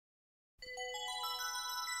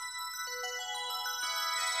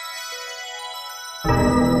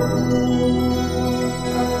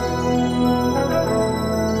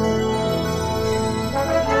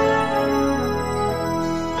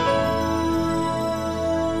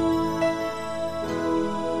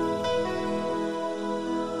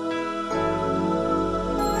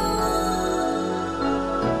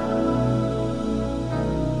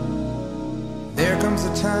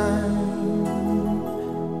There's a time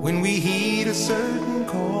when we heed a certain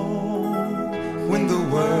call, when the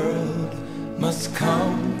world must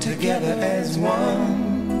come together as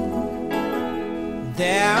one.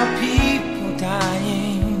 There are people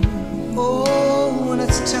dying. Oh, when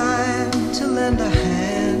it's time to lend a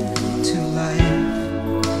hand to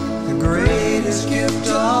life, the greatest gift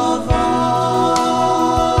of all.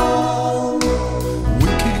 We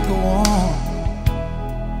can't go on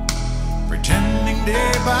pretending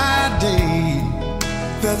day by day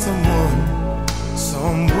that someone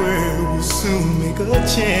somewhere will soon make a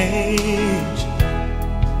change.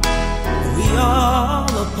 We all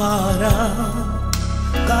a part of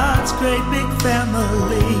God's great big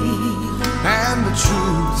family. And the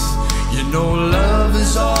truth, you know, love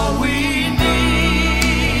is all we need.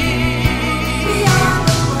 We are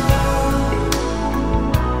the world,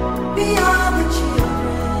 we are the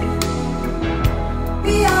children,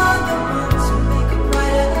 we are the ones who make a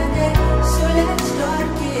brighter day. So let's start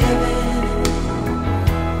giving.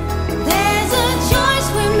 There's a choice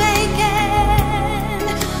we're making.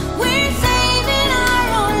 We're saving our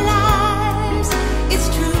own lives. It's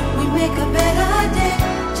true, we make a better day,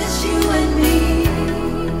 just you and me.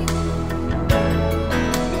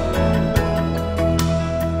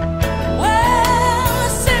 Well,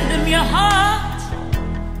 send them your heart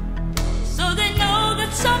so they know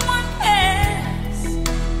that someone cares,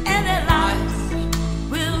 and their lives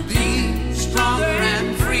will be stronger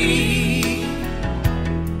and free,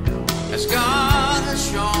 as God has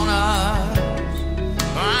shown us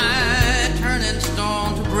by turning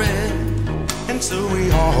stone to bread. And so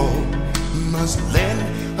we all must lend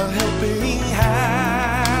a helping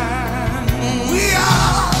hand. We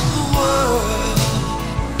are the world,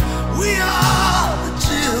 we are the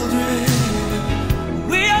children,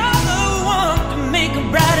 we are the ones to make a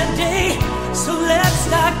brighter day. So let's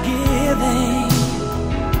start giving.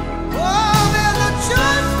 Oh, there's a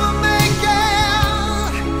choice we're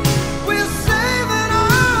making. We're saving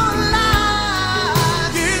our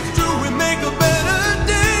lives. It's true, we make a better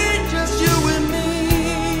day, just you and me.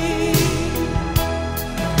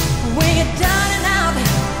 When you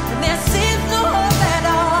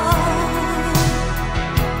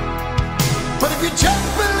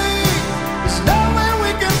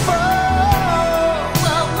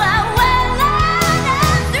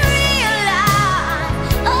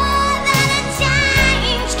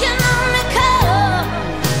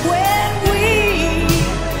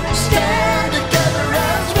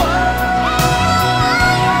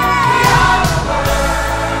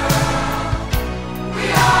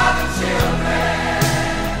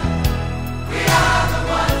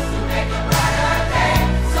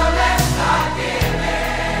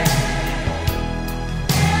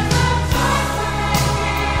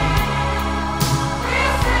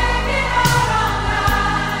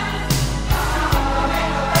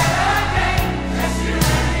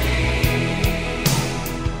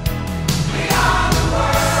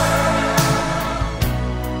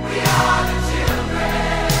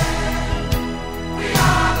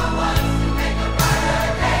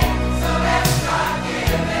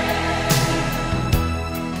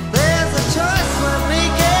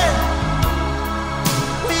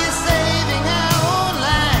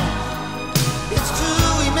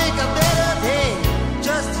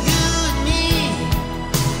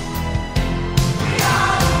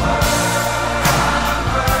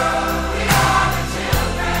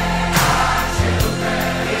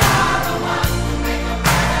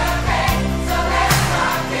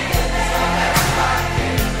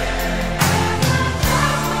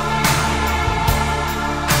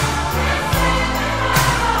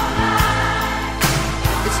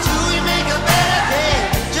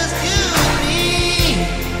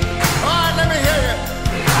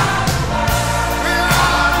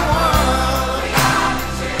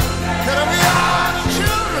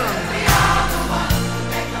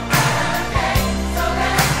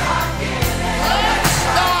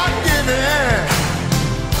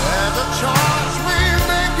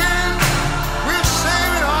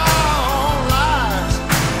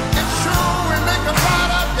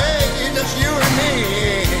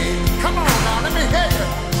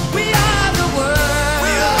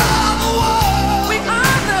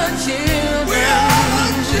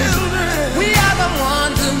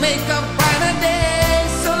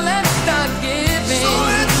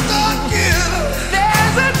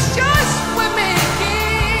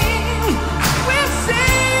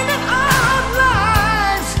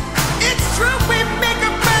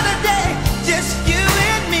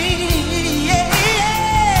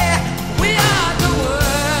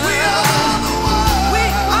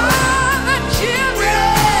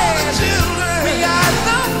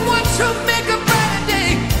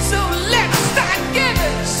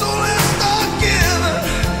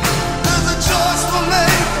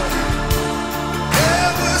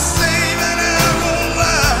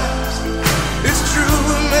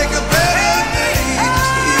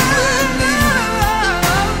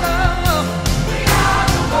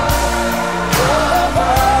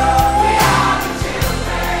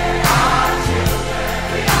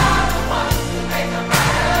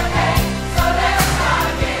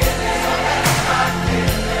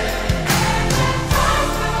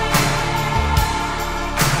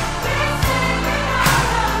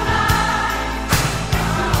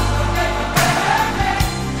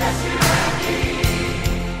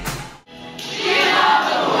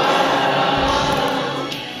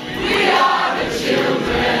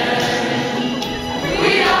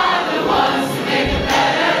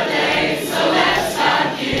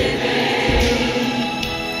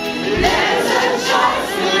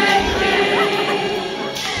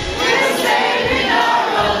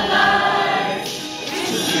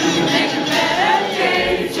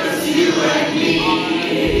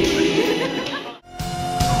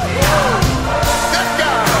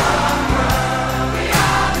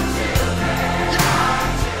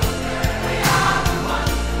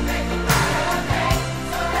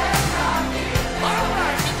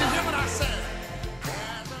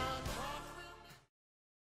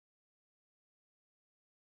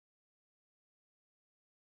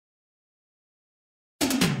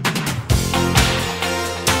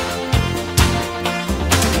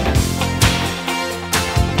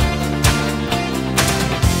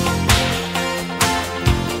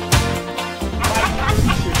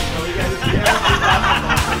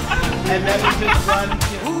and then we just run.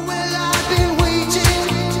 Well, I've been waiting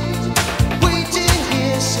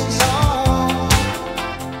here so long.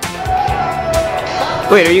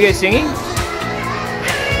 Wait, are you guys singing?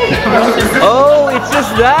 Oh, it's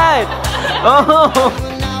just that! Oh!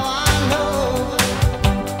 Now I know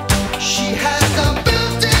she has the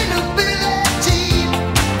built-in ability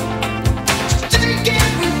to take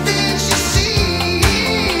everything she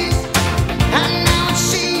sees. And now it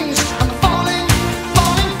seems I'm falling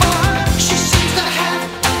for her. She seems to have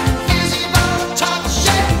invisible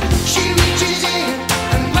touch. She reaches in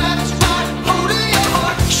and grabs right hold of your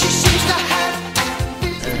heart. She seems to have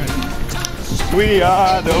invisible touch. We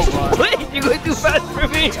are the one. Wait, you're going too fast for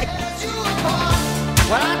me!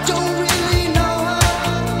 Well, I don't really know her,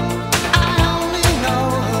 I only know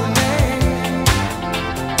her name.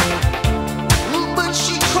 But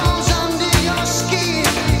she crawls under your skin,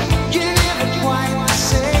 you're never quite the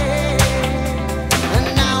same. And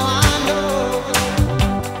now I know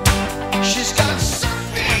she's got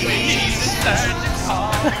something.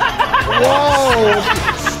 Whoa!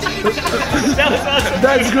 That was awesome!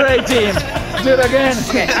 That's great, team. Do it again.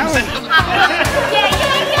 Okay.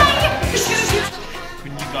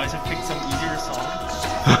 Couldn't you guys have picked some easier songs?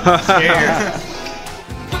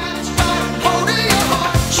 Grabs right hold of your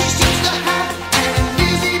heart. She seems to have an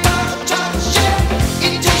invisible touch.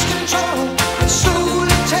 It takes control and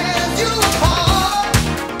slowly tears you apart.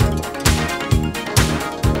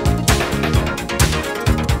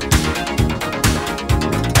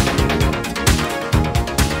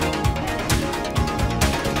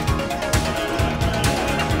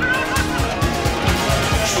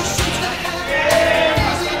 She seems to have an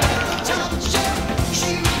invisible touch.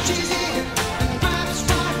 She reaches in and grabs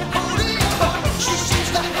right hold of your heart. She seems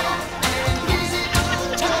to have an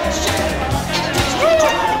invisible touch. It takes control.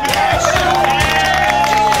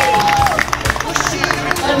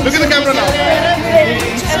 Look at the camera now.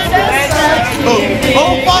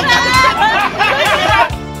 Oh, fuck!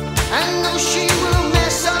 I know she will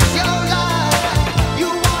mess up your life. You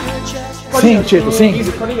wanna just Sing, Cheto, sing.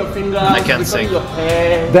 I can't sing.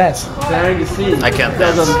 Dance. I can't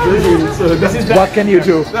dance. What can you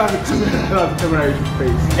do?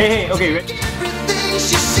 Hey, okay. everything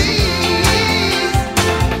she sees.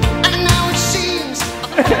 And now it seems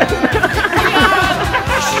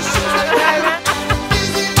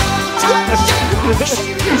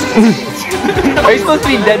Are you supposed to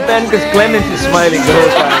be deadpan? Because Clemens is smiling the whole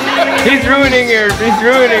time. He's ruining your thing,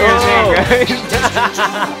 guys.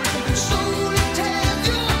 slowly tears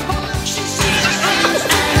you apart. She seems to have an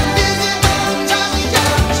invisible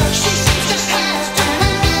touch. She seems to have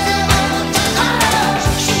an invisible touch.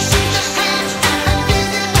 She seems to have an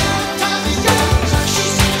invisible touch. She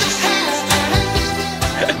seems to have an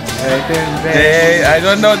invisible touch. Hey, I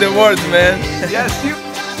don't know the words, man. Yes, you